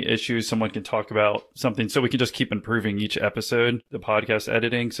there's any issues, someone can talk about something so we can just keep improving each episode, the podcast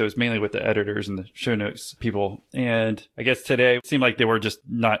editing. So it's mainly with the editors and the show notes people. And I guess today it seemed like they were just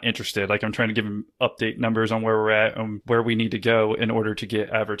not interested. Like I'm trying to give them update numbers on where we're at and where we need to go in order to get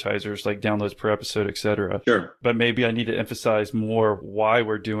advertisers like downloads per episode, etc. Sure. But maybe I need to emphasize more why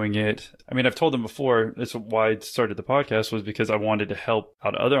we're doing it. I mean, I've told them before, that's why I started the podcast was because I wanted to help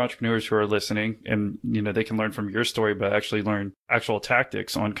out other entrepreneurs who are listening and, you know, they can learn from your story, but actually learn actual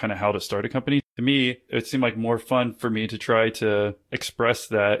tactics on kind of how to start a company. To me, it seemed like more fun for me to try to express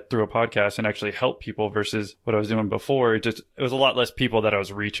that through a podcast and actually help people versus what I was doing before. It was a lot less people that I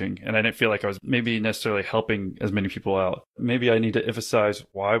was reaching. And I didn't feel like I was maybe necessarily helping as many people out. Maybe I need to emphasize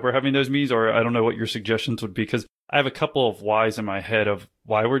why we're having those meetings, or I don't know what your suggestions would be, because I have a couple of whys in my head of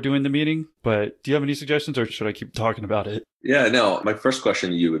why we're doing the meeting. But do you have any suggestions, or should I keep talking about it? Yeah, no. My first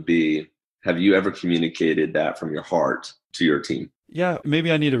question to you would be, have you ever communicated that from your heart to your team? Yeah,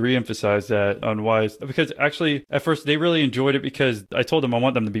 maybe I need to reemphasize that on why, because actually at first they really enjoyed it because I told them I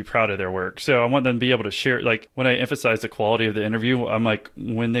want them to be proud of their work. So I want them to be able to share, like when I emphasize the quality of the interview, I'm like,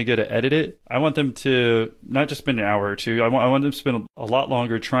 when they go to edit it, I want them to not just spend an hour or two. I want them to spend a lot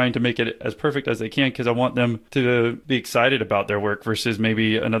longer trying to make it as perfect as they can, because I want them to be excited about their work versus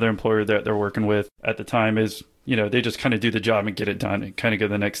maybe another employer that they're working with at the time is, you know, they just kind of do the job and get it done and kind of go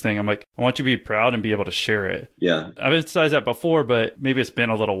to the next thing. I'm like, I want you to be proud and be able to share it. Yeah. I've emphasized that before, but maybe it's been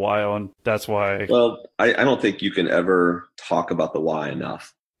a little while, and that's why. Well, I don't think you can ever talk about the why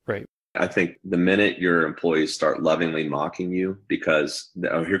enough. Right. I think the minute your employees start lovingly mocking you because,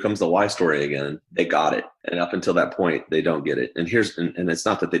 oh, here comes the why story again, they got it. And up until that point, they don't get it. And it's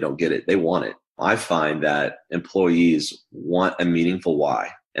not that they don't get it, they want it. I find that employees want a meaningful why,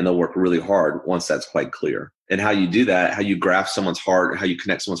 and they'll work really hard once that's quite clear. And how you do that, how you grasp someone's heart, how you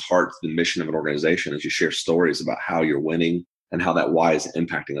connect someone's heart to the mission of an organization is you share stories about how you're winning and how that why is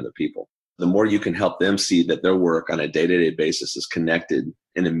impacting other people. The more you can help them see that their work on a day-to-day basis is connected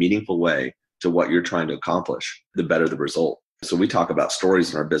in a meaningful way to what you're trying to accomplish, the better the result. So we talk about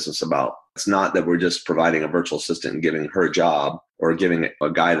stories in our business about, it's not that we're just providing a virtual assistant and giving her a job or giving a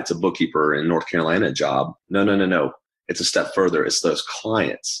guy that's a bookkeeper in North Carolina a job. No. It's a step further. It's those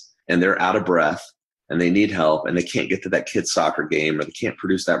clients, and they're out of breath and they need help and they can't get to that kid's soccer game, or they can't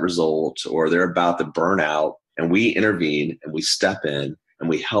produce that result, or they're about to burn out. And we intervene and we step in and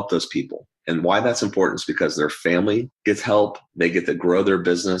we help those people. And why that's important is because their family gets help. They get to grow their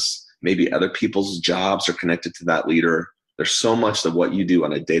business. Maybe other people's jobs are connected to that leader. There's so much of what you do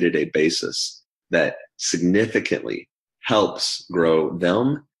on a day-to-day basis that significantly helps grow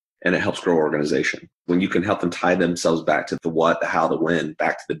them, and it helps grow organization. When you can help them tie themselves back to the what, the how, the when,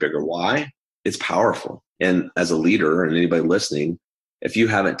 back to the bigger why, it's powerful. And as a leader and anybody listening, if you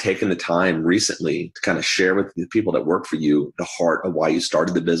haven't taken the time recently to kind of share with the people that work for you the heart of why you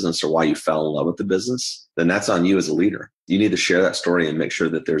started the business or why you fell in love with the business, then that's on you as a leader. You need to share that story and make sure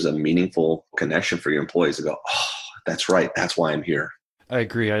that there's a meaningful connection for your employees to go, oh, that's right. That's why I'm here. I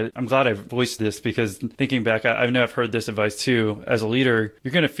agree. I'm glad I voiced this, because thinking back, I know I've heard this advice too. As a leader,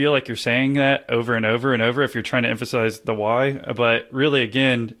 you're going to feel like you're saying that over and over and over if you're trying to emphasize the why. But really,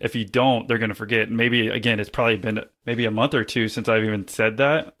 again, if you don't, they're going to forget. Maybe, again, it's probably been maybe a month or two since I've even said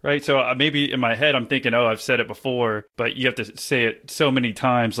that, right? So maybe in my head, I'm thinking, oh, I've said it before, but you have to say it so many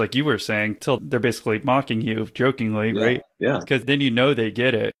times, like you were saying, till they're basically mocking you jokingly, right? Yeah. Because then you know they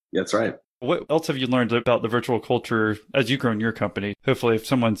get it. That's right. What else have you learned about the virtual culture as you've grown your company? Hopefully, if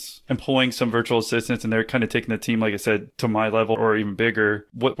someone's employing some virtual assistants and they're kind of taking the team, like I said, to my level or even bigger,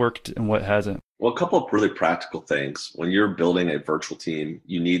 what worked and what hasn't? Well, a couple of really practical things. When you're building a virtual team,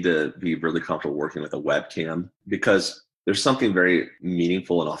 you need to be really comfortable working with a webcam because there's something very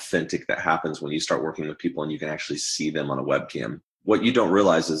meaningful and authentic that happens when you start working with people and you can actually see them on a webcam. What you don't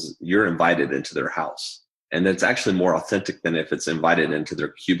realize is you're invited into their house. And it's actually more authentic than if it's invited into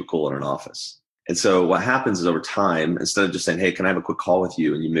their cubicle in an office. And so what happens is over time, instead of just saying, hey, can I have a quick call with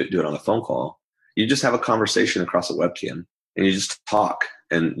you? And you do it on a phone call, you just have a conversation across a webcam and you just talk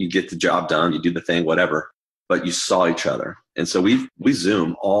and you get the job done, you do the thing, whatever, but you saw each other. And so we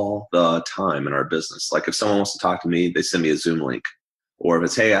Zoom all the time in our business. Like if someone wants to talk to me, they send me a Zoom link. Or if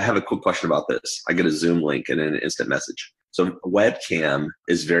it's, hey, I have a quick question about this, I get a Zoom link and an instant message. So webcam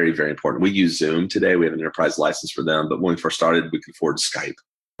is very, very important. We use Zoom today. We have an enterprise license for them. But when we first started, we could afford Skype.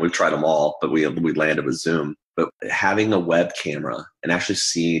 We've tried them all, but we landed with Zoom. But having a web camera and actually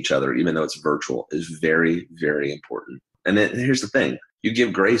seeing each other, even though it's virtual, is very, very important. And then here's the thing. You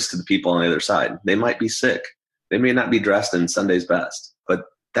give grace to the people on the other side. They might be sick. They may not be dressed in Sunday's best, but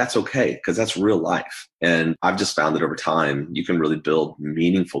that's okay because that's real life. And I've just found that over time, you can really build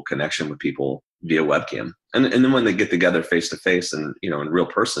meaningful connection with people via webcam. And then when they get together face to face and, in real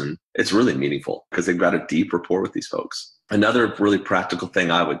person, it's really meaningful because they've got a deep rapport with these folks. Another really practical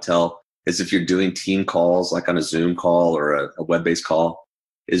thing I would tell is if you're doing team calls, like on a Zoom call or a web-based call,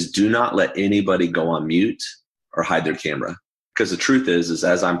 is do not let anybody go on mute or hide their camera. Because the truth is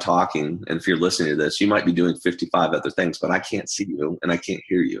as I'm talking, and if you're listening to this, you might be doing 55 other things, but I can't see you and I can't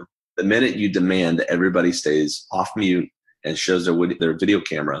hear you. The minute you demand that everybody stays off mute and shows their video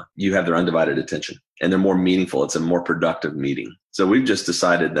camera, you have their undivided attention and they're more meaningful. It's a more productive meeting. So we've just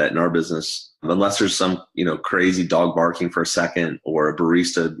decided that in our business, unless there's some, crazy dog barking for a second or a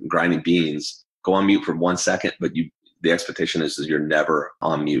barista grinding beans, go on mute for 1 second, but the expectation is you're never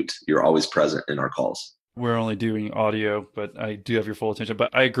on mute. You're always present in our calls. We're only doing audio, but I do have your full attention.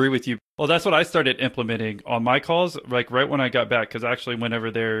 But I agree with you. Well, that's what I started implementing on my calls, like right when I got back, because I actually went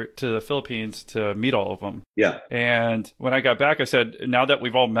over there to the Philippines to meet all of them. Yeah. And when I got back, I said, now that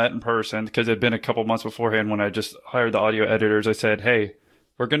we've all met in person, because it had been a couple months beforehand when I just hired the audio editors, I said, hey,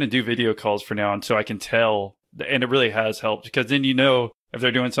 we're going to do video calls for now. And so I can tell, and it really has helped because then if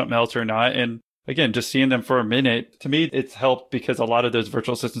they're doing something else or not. And again, just seeing them for a minute, to me, it's helped because a lot of those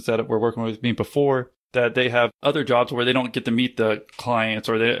virtual assistants that were working with me before, that they have other jobs where they don't get to meet the clients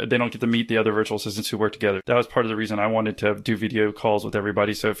or they don't get to meet the other virtual assistants who work together. That was part of the reason I wanted to do video calls with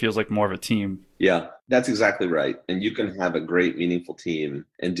everybody so it feels like more of a team. Yeah, that's exactly right. And you can have a great, meaningful team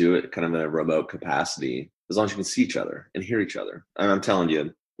and do it kind of in a remote capacity as long as you can see each other and hear each other. And I'm telling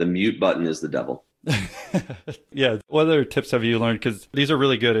you, the mute button is the devil. Yeah. What other tips have you learned? Because these are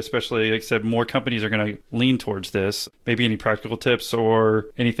really good, especially, like I said, more companies are going to lean towards this. Maybe any practical tips or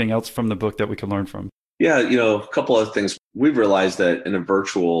anything else from the book that we can learn from? Yeah, a couple of things. We've realized that in a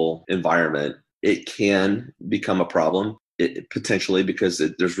virtual environment, it can become a problem, potentially, because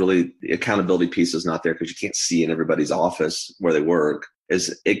there's really the accountability piece is not there because you can't see in everybody's office where they work.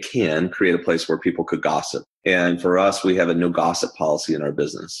 It can create a place where people could gossip. And for us, we have a no gossip policy in our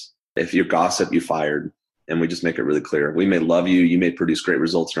business. If you gossip, you're fired. And we just make it really clear. We may love you. You may produce great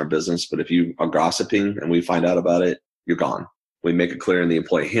results in our business. But if you are gossiping and we find out about it, you're gone. We make it clear in the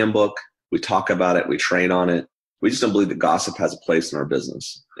employee handbook. We talk about it. We train on it. We just don't believe that gossip has a place in our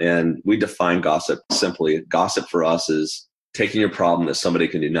business. And we define gossip simply. Gossip for us is taking your problem that somebody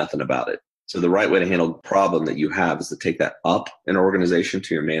can do nothing about it. So the right way to handle the problem that you have is to take that up in an organization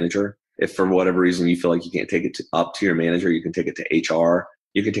to your manager. If for whatever reason you feel like you can't take it up to your manager, you can take it to HR.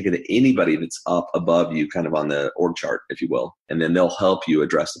 You can take it to anybody that's up above you, kind of on the org chart, if you will. And then they'll help you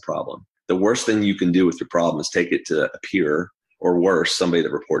address the problem. The worst thing you can do with your problem is take it to a peer or worse, somebody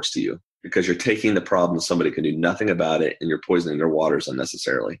that reports to you. Because you're taking the problem, somebody can do nothing about it, and you're poisoning their waters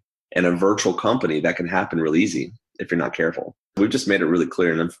unnecessarily. In a virtual company, that can happen real easy if you're not careful. We've just made it really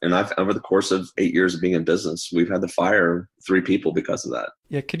clear. And I've over the course of 8 years of being in business, we've had to fire 3 people because of that.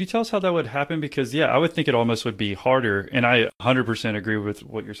 Yeah. Could you tell us how that would happen? Because, I would think it almost would be harder. And I 100% agree with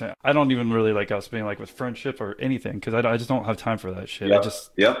what you're saying. I don't even really like us being like with friendship or anything because I just don't have time for that shit.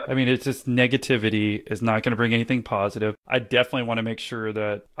 Yep. I mean, it's just negativity is not going to bring anything positive. I definitely want to make sure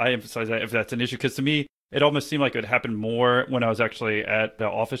that I emphasize that if that's an issue, because to me, it almost seemed like it would happen more when I was actually at the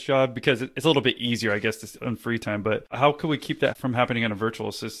office job because it's a little bit easier, I guess, on free time. But how could we keep that from happening on a virtual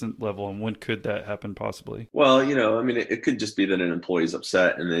assistant level? And when could that happen possibly? Well, it could just be that an employee's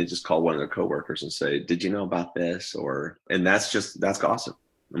upset and they just call one of their coworkers and say, did you know about this? And that's gossip.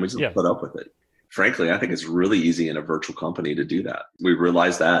 And we just put up with it. Frankly, I think it's really easy in a virtual company to do that. We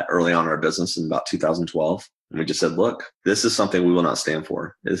realized that early on in our business in about 2012. And we just said, look, this is something we will not stand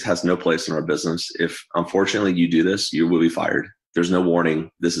for. This has no place in our business. If unfortunately you do this, you will be fired. There's no warning.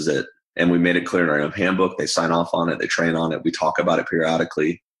 This is it. And we made it clear in our own handbook. They sign off on it. They train on it. We talk about it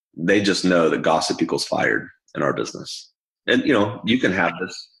periodically. They just know that gossip equals fired in our business. And, you can have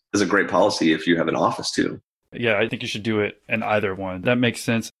this as a great policy if you have an office too. Yeah, I think you should do it in either one. That makes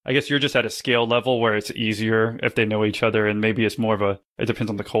sense. I guess you're just at a scale level where it's easier if they know each other, and maybe it's more of it depends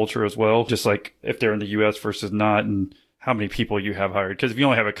on the culture as well. Just like if they're in the US versus not, and how many people you have hired. Because if you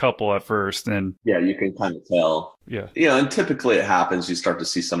only have a couple at first, then... Yeah, you can kind of tell. Yeah. And typically it happens. You start to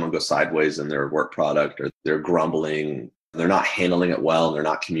see someone go sideways in their work product, or they're grumbling. They're not handling it well. And they're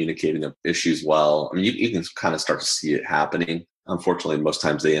not communicating the issues well. I mean, you can kind of start to see it happening. Unfortunately, most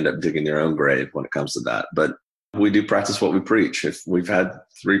times they end up digging their own grave when it comes to that. But we do practice what we preach. If we've had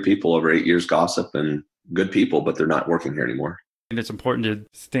 3 people over 8 years gossip, and good people, but they're not working here anymore. And it's important to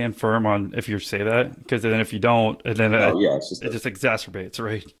stand firm on if you say that, because then if you don't, then it just exacerbates,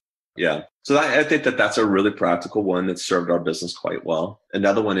 right? Yeah. So I think that's a really practical one that's served our business quite well.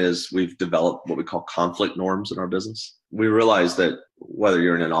 Another one is we've developed what we call conflict norms in our business. We realize that whether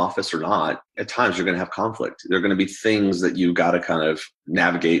you're in an office or not, at times you're going to have conflict. There are going to be things that you got to kind of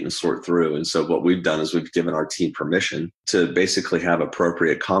navigate and sort through. And so what we've done is we've given our team permission to basically have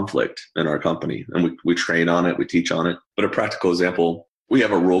appropriate conflict in our company. And we train on it, we teach on it. But a practical example, we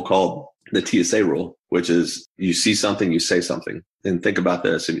have a rule called the TSA rule, which is you see something, you say something. And think about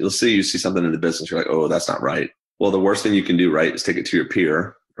this. And let's say you see something in the business, you're like, oh, that's not right. Well, the worst thing you can do, right, is take it to your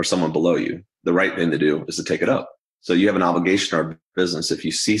peer or someone below you. The right thing to do is to take it up. So you have an obligation to our business. If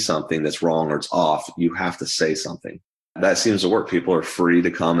you see something that's wrong or it's off, you have to say something. That seems to work. People are free to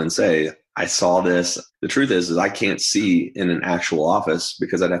come and say, I saw this. The truth is I can't see in an actual office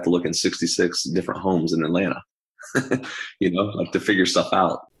because I'd have to look in 66 different homes in Atlanta, like to figure stuff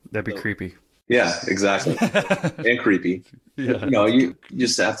out. That'd be creepy. Yeah, exactly. And creepy. Yeah. You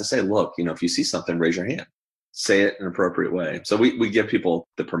just have to say, look, if you see something, raise your hand. Say it in an appropriate way. So we give people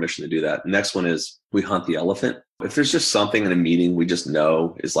the permission to do that. Next one is we hunt the elephant. If there's just something in a meeting we just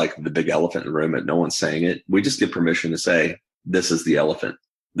know is like the big elephant in the room and no one's saying it, we just give permission to say, this is the elephant.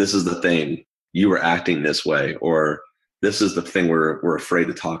 This is the thing. You were acting this way, or this is the thing we're afraid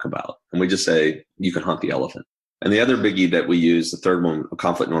to talk about. And we just say, you can hunt the elephant. And the other biggie that we use, the third one, a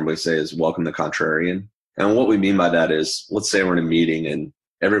conflict normally say, is welcome the contrarian. And what we mean by that is, let's say we're in a meeting and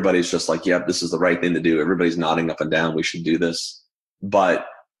everybody's just like, yep, this is the right thing to do. Everybody's nodding up and down. We should do this. But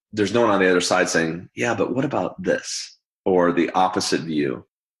there's no one on the other side saying, yeah, but what about this? Or the opposite view.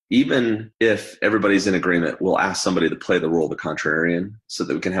 Even if everybody's in agreement, we'll ask somebody to play the role of the contrarian so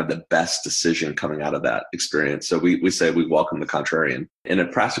that we can have the best decision coming out of that experience. So we say we welcome the contrarian. In a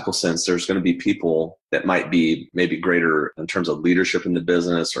practical sense, there's going to be people that might be maybe greater in terms of leadership in the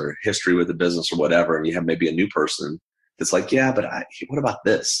business or history with the business or whatever. And you have maybe a new person that's like, yeah, but what about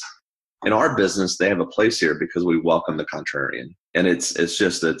this? In our business, they have a place here because we welcome the contrarian. And it's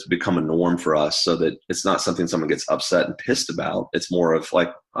become a norm for us so that it's not something someone gets upset and pissed about. It's more of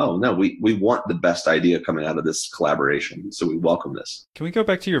like, oh, no, we want the best idea coming out of this collaboration. So we welcome this. Can we go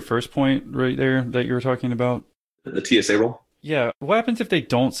back to your first point right there that you were talking about? The TSA rule? Yeah. What happens if they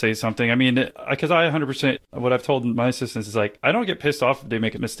don't say something? I mean, because I 100%, what I've told my assistants is like, I don't get pissed off if they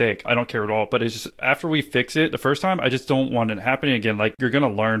make a mistake. I don't care at all. But it's just after we fix it the first time, I just don't want it happening again. Like, you're going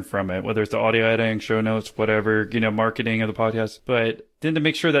to learn from it, whether it's the audio editing, show notes, whatever, marketing of the podcast. But then to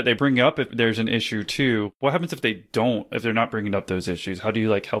make sure that they bring up if there's an issue too, what happens if they don't, if they're not bringing up those issues? How do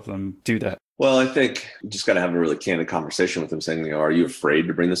you help them do that? Well, I think you just got to have a really candid conversation with them saying, are you afraid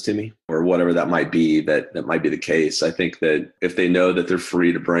to bring this to me? Or whatever that might be, that might be the case. I think that if they know that they're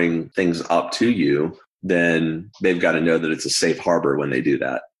free to bring things up to you, then they've got to know that it's a safe harbor when they do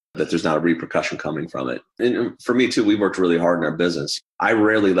that there's not a repercussion coming from it. And for me too, we worked really hard in our business. I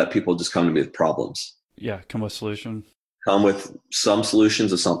rarely let people just come to me with problems. Yeah, come with a solution. Come with some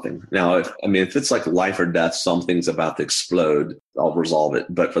solutions of something. Now, if it's like life or death, something's about to explode, I'll resolve it.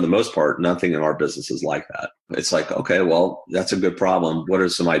 But for the most part, nothing in our business is like that. It's like, okay, well, that's a good problem. What are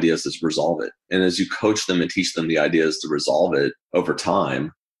some ideas to resolve it? And as you coach them and teach them the ideas to resolve it over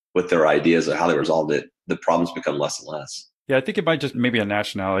time with their ideas of how they resolved it, the problems become less and less. Yeah, I think it might just maybe a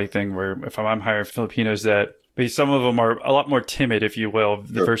nationality thing where if I'm hiring Filipinos that some of them are a lot more timid, if you will,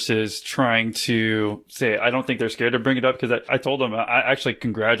 sure, versus trying to say, I don't think they're scared to bring it up. Because I told them, I actually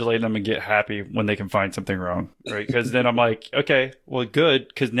congratulate them and get happy when they can find something wrong, right? Because then I'm like, okay, well, good.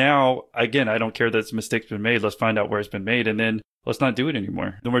 Because now, again, I don't care that this mistake's been made. Let's find out where it's been made. And then let's not do it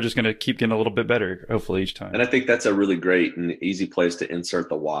anymore. Then we're just going to keep getting a little bit better, hopefully, each time. And I think that's a really great and easy place to insert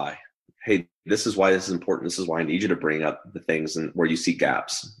the why. Hey, this is why this is important. This is why I need you to bring up the things and where you see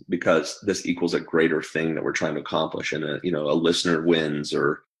gaps, because this equals a greater thing that we're trying to accomplish. And a listener wins,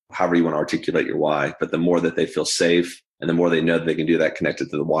 or however you want to articulate your why. But the more that they feel safe And the more they know that they can do that connected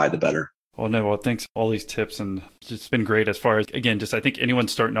to the why, the better. Well, no, well, thanks for all these tips. And it's been great as far as, again, just I think anyone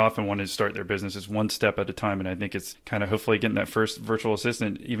starting off and wanting to start their business is one step at a time. And I think it's kind of hopefully getting that first virtual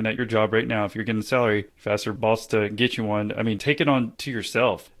assistant, even at your job right now. If you're getting a salary, if you ask your boss to get you one, I mean, take it on to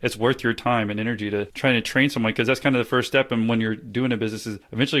yourself. It's worth your time and energy to try to train someone, because that's kind of the first step. And when you're doing a business, is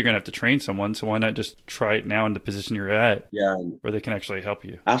eventually you're going to have to train someone. So why not just try it now in the position you're at, where they can actually help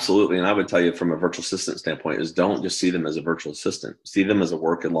you? Absolutely. And I would tell you from a virtual assistant standpoint is don't just see them as a virtual assistant. See them as a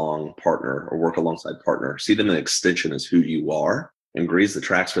work along partner or work alongside partner. See them an extension as who you are and grease the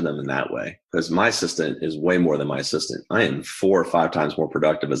tracks for them in that way. Because my assistant is way more than my assistant. I am 4 or 5 times more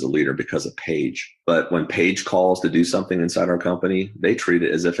productive as a leader because of Paige. But when Paige calls to do something inside our company, they treat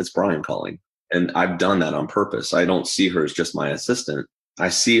it as if it's Brian calling. And I've done that on purpose. I don't see her as just my assistant. I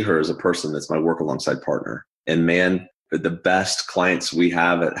see her as a person that's my work alongside partner. And man, the best clients we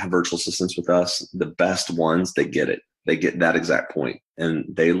have virtual assistants with us, the best ones, they get it. They get that exact point, and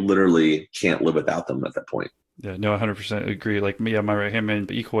they literally can't live without them at that point. Yeah, no, 100% agree. Like me, I'm my right hand man,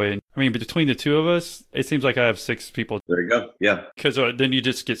 equally. I mean, between the two of us, it seems like I have 6 people. There you go. Yeah. Because then you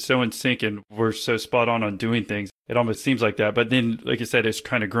just get so in sync and we're so spot on doing things. It almost seems like that. But then, like you said, it's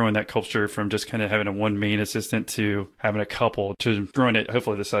kind of growing that culture from just kind of having a one main assistant to having a couple to growing it,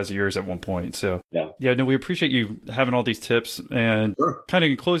 hopefully the size of yours at one point. So yeah, no, we appreciate you having all these tips. And kind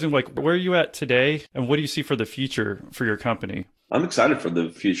of in closing, like, where are you at today and what do you see for the future for your company? I'm excited for the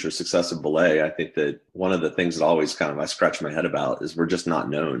future success of Belay. I think that one of the things that always I scratch my head about is we're just not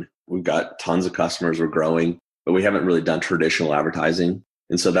known. We've got tons of customers, we're growing, but we haven't really done traditional advertising.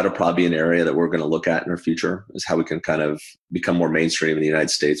 And so that'll probably be an area that we're going to look at in our future, is how we can kind of become more mainstream in the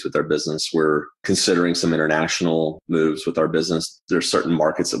United States with our business. We're considering some international moves with our business. There's certain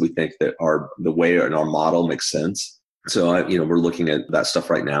markets that we think that are the way in our model makes sense. So, we're looking at that stuff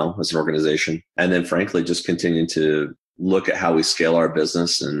right now as an organization. And then frankly, just continuing to look at how we scale our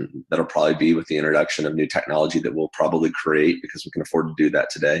business. And that'll probably be with the introduction of new technology that we'll probably create because we can afford to do that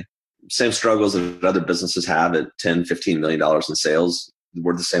today. Same struggles that other businesses have at $10, $15 million in sales.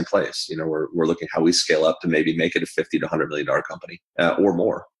 We're the same place. We're looking how we scale up to maybe make it a $50 to $100 million company or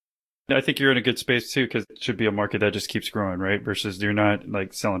more. I think you're in a good space too, because it should be a market that just keeps growing, right? Versus you're not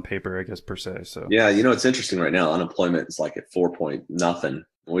like selling paper, I guess, per se. So yeah, it's interesting right now. Unemployment is like at 4 point nothing.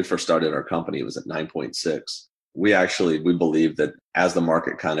 When we first started our company, it was at 9.6. We believe that as the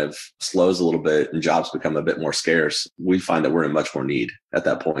market kind of slows a little bit and jobs become a bit more scarce, we find that we're in much more need at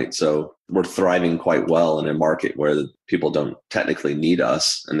that point. So we're thriving quite well in a market where people don't technically need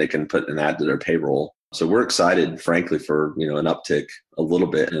us and they can put an ad to their payroll. So we're excited, frankly, for, an uptick a little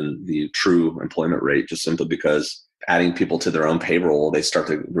bit in the true employment rate, just simply because adding people to their own payroll, they start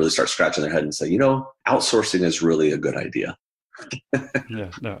scratching their head and say, outsourcing is really a good idea. Yeah,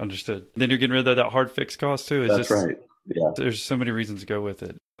 no, understood. Then you're getting rid of that hard fixed cost too. That's right. Yeah. There's so many reasons to go with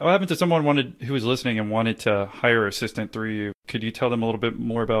it. What happened to someone who was listening and wanted to hire an assistant through you? Could you tell them a little bit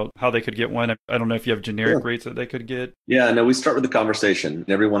more about how they could get one? I don't know if you have generic rates that they could get. Yeah, no, we start with the conversation.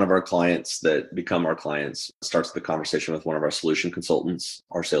 Every one of our clients that become our clients starts the conversation with one of our solution consultants,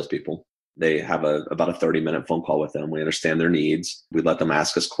 our salespeople. They have about a 30-minute phone call with them. We understand their needs. We let them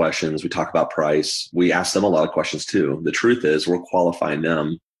ask us questions. We talk about price. We ask them a lot of questions too. The truth is we're qualifying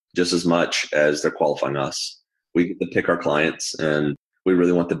them just as much as they're qualifying us. We get to pick our clients, and we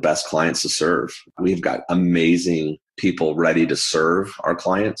really want the best clients to serve. We've got amazing people ready to serve our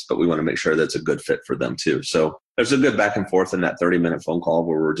clients, but we want to make sure that's a good fit for them too. So there's a good back and forth in that 30-minute phone call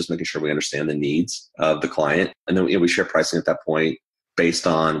where we're just making sure we understand the needs of the client. And then we share pricing at that point based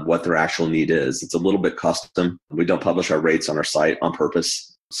on what their actual need is. It's a little bit custom. We don't publish our rates on our site on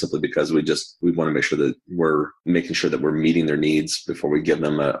purpose, simply because we want to make sure that we're making sure that we're meeting their needs before we give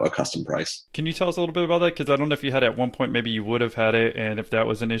them a custom price. Can you tell us a little bit about that? Because I don't know if you had it at one point, maybe you would have had it, and if that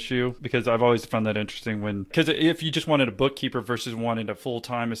was an issue, because I've always found that interesting because if you just wanted a bookkeeper versus wanting a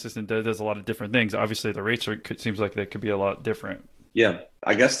full-time assistant that does a lot of different things, obviously the rates seems like they could be a lot different. Yeah,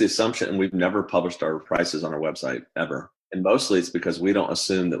 I guess the assumption, and we've never published our prices on our website ever. And mostly it's because we don't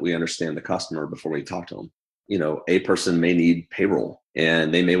assume that we understand the customer before we talk to them. A person may need payroll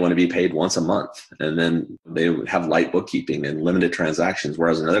and they may want to be paid once a month, and then they have light bookkeeping and limited transactions,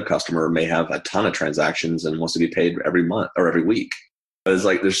 whereas another customer may have a ton of transactions and wants to be paid every month or every week. But it's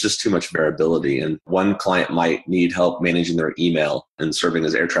like there's just too much variability. And one client might need help managing their email and serving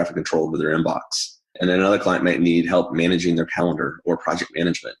as air traffic control over their inbox. And then another client might need help managing their calendar or project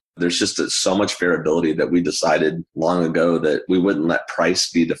management. There's just so much variability that we decided long ago that we wouldn't let price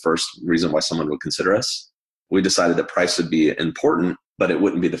be the first reason why someone would consider us. We decided that price would be important, but it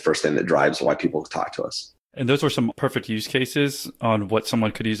wouldn't be the first thing that drives why people talk to us. And those were some perfect use cases on what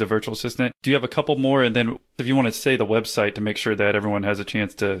someone could use a virtual assistant. Do you have a couple more? And then if you want to say the website to make sure that everyone has a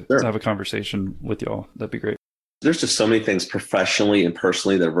chance to have a conversation with y'all, that'd be great. There's just so many things professionally and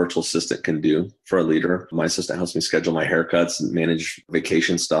personally that a virtual assistant can do for a leader. My assistant helps me schedule my haircuts and manage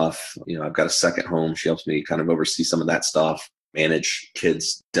vacation stuff. I've got a second home. She helps me kind of oversee some of that stuff, manage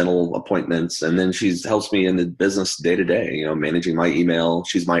kids' dental appointments. And then she helps me in the business day to day, managing my email.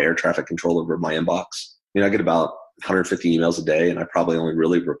 She's my air traffic controller over my inbox. I get about 150 emails a day, and I probably only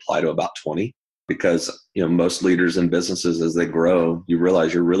really reply to about 20 because, most leaders in businesses, as they grow, you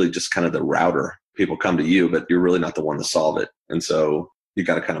realize you're really just kind of the router. People come to you, but you're really not the one to solve it. And so you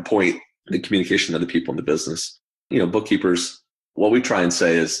got to kind of point the communication to the people in the business. Bookkeepers, what we try and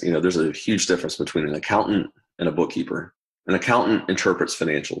say is, there's a huge difference between an accountant and a bookkeeper. An accountant interprets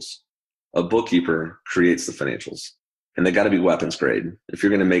financials. A bookkeeper creates the financials. And they got to be weapons grade. If you're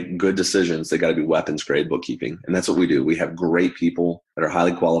going to make good decisions, they got to be weapons grade bookkeeping. And that's what we do. We have great people that are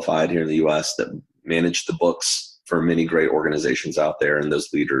highly qualified here in the US that manage the books for many great organizations out there. And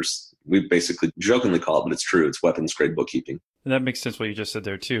those leaders, we basically jokingly call it, but it's true. It's weapons grade bookkeeping. And that makes sense what you just said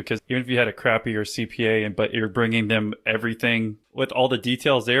there too, because even if you had a crappier CPA, but you're bringing them everything with all the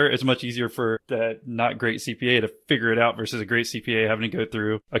details there, it's much easier for that not great CPA to figure it out versus a great CPA having to go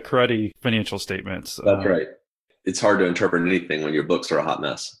through a cruddy financial statements. That's right. It's hard to interpret anything when your books are a hot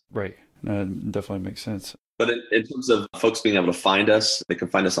mess. Right. Definitely makes sense. But in terms of folks being able to find us, they can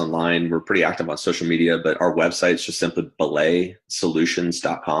find us online. We're pretty active on social media, but our website is just simply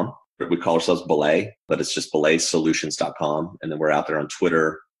belaysolutions.com. We call ourselves Belay, but it's just belaysolutions.com. And then we're out there on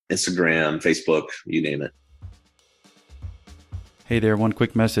Twitter, Instagram, Facebook, you name it. Hey there, one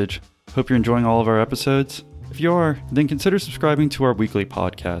quick message. Hope you're enjoying all of our episodes. If you are, then consider subscribing to our weekly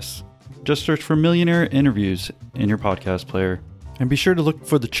podcasts. Just search for Millionaire Interviews in your podcast player. And be sure to look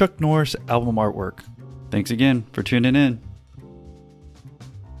for the Chuck Norris album artwork. Thanks again for tuning in.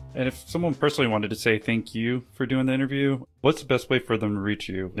 And if someone personally wanted to say thank you for doing the interview, what's the best way for them to reach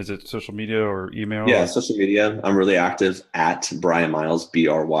you? Is it social media or email? Yeah, social media. I'm really active at Bryan Miles,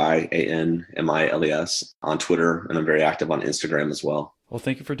 BRYANMILES on Twitter. And I'm very active on Instagram as well. Well,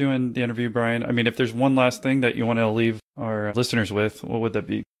 thank you for doing the interview, Bryan. I mean, if there's one last thing that you want to leave our listeners with, what would that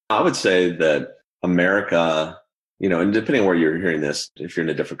be? I would say that America, and depending on where you're hearing this, if you're in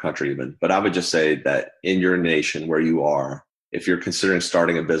a different country even, but I would just say that in your nation where you are, if you're considering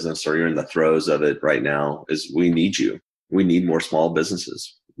starting a business or you're in the throes of it right now, is we need you. We need more small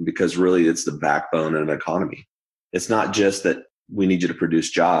businesses because really it's the backbone of an economy. It's not just that we need you to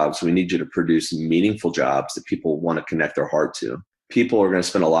produce jobs. We need you to produce meaningful jobs that people want to connect their heart to. People are going to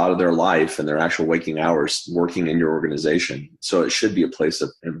spend a lot of their life and their actual waking hours working in your organization. So it should be a place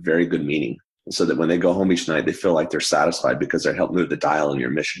of very good meaning so that when they go home each night, they feel like they're satisfied because they helped move the dial in your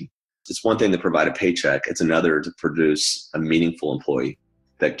mission. It's one thing to provide a paycheck. It's another to produce a meaningful employee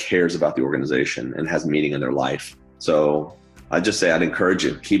that cares about the organization and has meaning in their life. So I'd just say I'd encourage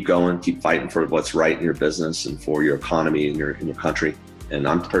you, keep going, keep fighting for what's right in your business and for your economy and in your country. And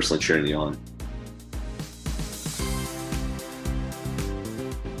I'm personally cheering you on.